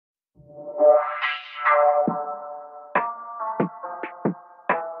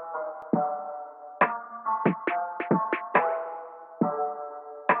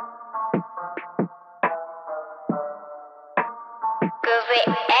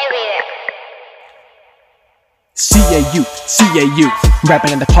C-A-U,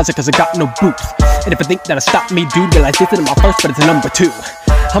 rapping in the closet cause I got no booth. And if I think that'll stop me, dude, realize this isn't my first, but it's a number 2.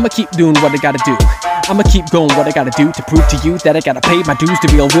 I'ma keep doing what I gotta do. I'ma keep going what I gotta do to prove to you that I gotta pay my dues to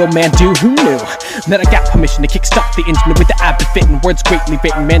be a real man do. Who knew that I got permission to kickstart the engine with the app fitting, words greatly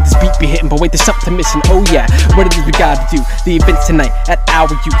written. Man, this beat be hitting, but wait, there's something missing. Oh yeah, what it is we gotta do. The events tonight at our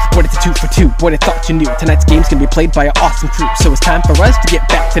youth. Boy, it's a 2 for 2. Boy, I thought you knew. Tonight's game's gonna be played by an awesome crew, so it's time for us to get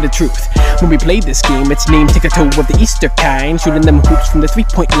back to the truth. When we play this game, it's named Tic-a-toe of the Easter kind, shooting them hoops from the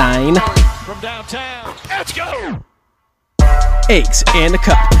 3-point line. From downtown, let's go! Eggs and a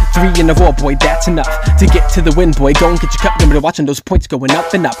cup, 3 in a row, boy, that's enough to get to the win, boy. Go and get your cup, remember watching those points going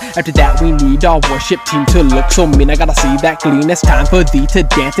up and up. After that, we need our worship team to look so mean. I gotta see that clean. It's time for thee to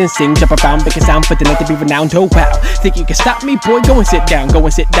dance and sing, jump around, make a sound for the night to be renowned. Oh wow, think you can stop me, boy? Go and sit down, cause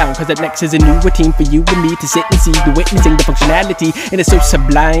the next is a new routine for you and me to sit and see, the witnessing the functionality, and it's so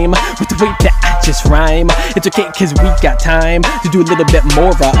sublime with the way that I just rhyme. It's okay, cause we got time to do a little bit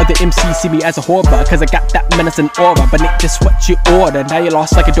more. Other MCs see me as a horror, cause I got that menacing aura, but ain't just what you order. Now you're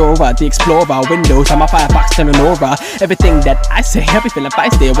lost like a Dora, the Explorer. Windows on my Firefox turning over. Everything that I say, everything that I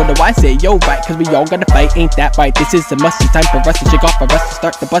say, what do I say? Yo, right, cause we all gotta fight, ain't that right? This is a must, it's time for us to shake off, for us to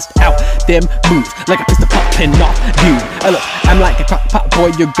start to bust out them moves like a pistol popping off, dude. Look, I'm like a crock pot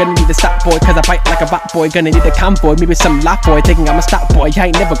boy, you're gonna need to stop, boy, cause I fight like a bot boy, gonna need a convoy, maybe some lot boy, thinking I'm a stop boy. I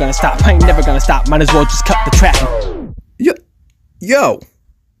ain't never gonna stop, I ain't never gonna stop, might as well just cut the track. Yo.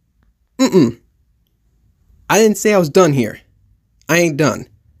 I didn't say I was done here. I ain't done.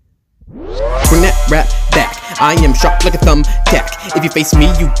 Bring that rap back. I am sharp like a thumbtack. If you face me,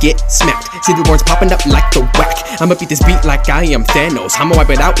 you get smacked. See the words popping up like the whack. I'ma beat this beat like I am Thanos. I'ma wipe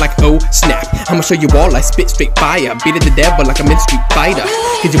it out like oh snap. I'ma show you all I spit straight fire. Beat the devil like I'm in Street Fighter.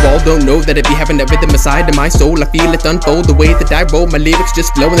 Cause you all don't know that it be having that rhythm inside of my soul. I feel it unfold the way that I roll. My lyrics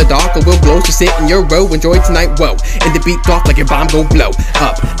just flow in the dark or will glow. So sit in your row, enjoy tonight, whoa. And the beat off like your bomb gon' blow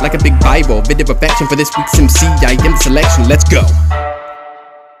up like a big Bible. Bit of affection for this week's MC. I am the selection, let's go.